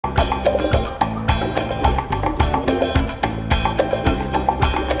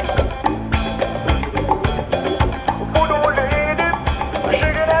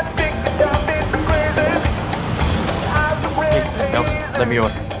me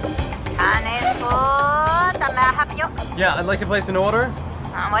order. Chinese food. May I help you? Yeah, I'd like to place an order.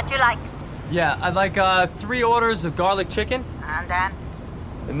 What you like? Yeah, I'd like 3 orders of garlic chicken.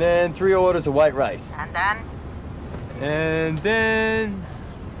 And then 3 orders of white rice. then?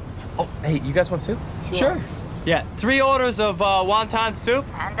 Oh, hey, you guys want soup? Sure. Yeah, 3 orders of wonton soup.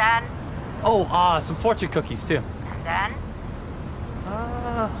 And then? Oh, some fortune cookies too. And then?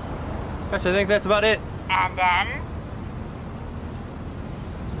 Gosh, I think that's about it. And then?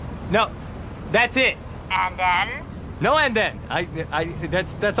 No, that's it. And then? No, and then.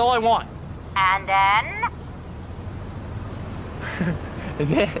 That's all I want. And then?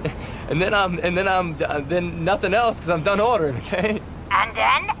 then nothing else because I'm done ordering. Okay. And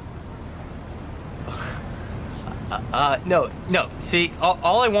then? No. See,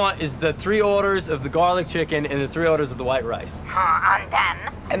 all I want is the 3 orders of the garlic chicken and the 3 orders of the white rice. And then?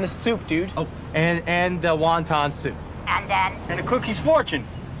 And the soup, dude. Oh, and the wonton soup. And then? And the cookie's fortune.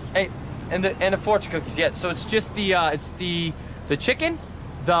 Hey, and the fortune cookies. Yeah. So it's just the chicken,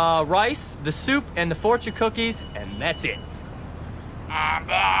 the rice, the soup, and the fortune cookies, and that's it. And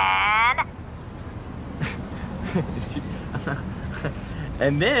then?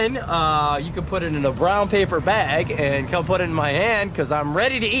 And then you can put it in a brown paper bag and come put it in my hand because I'm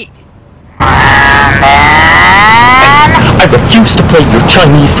ready to eat. I refuse to play your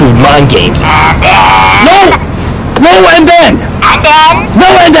Chinese food mind games. No! No and then! No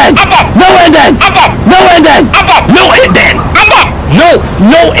and then! No and then! No and then! No and then! No!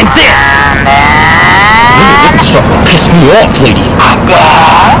 No and then! You're starting to piss me off, lady.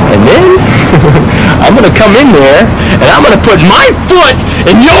 And then I'm gonna come in there and I'm gonna put my foot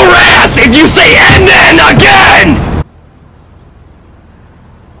in your ass if you say and then again!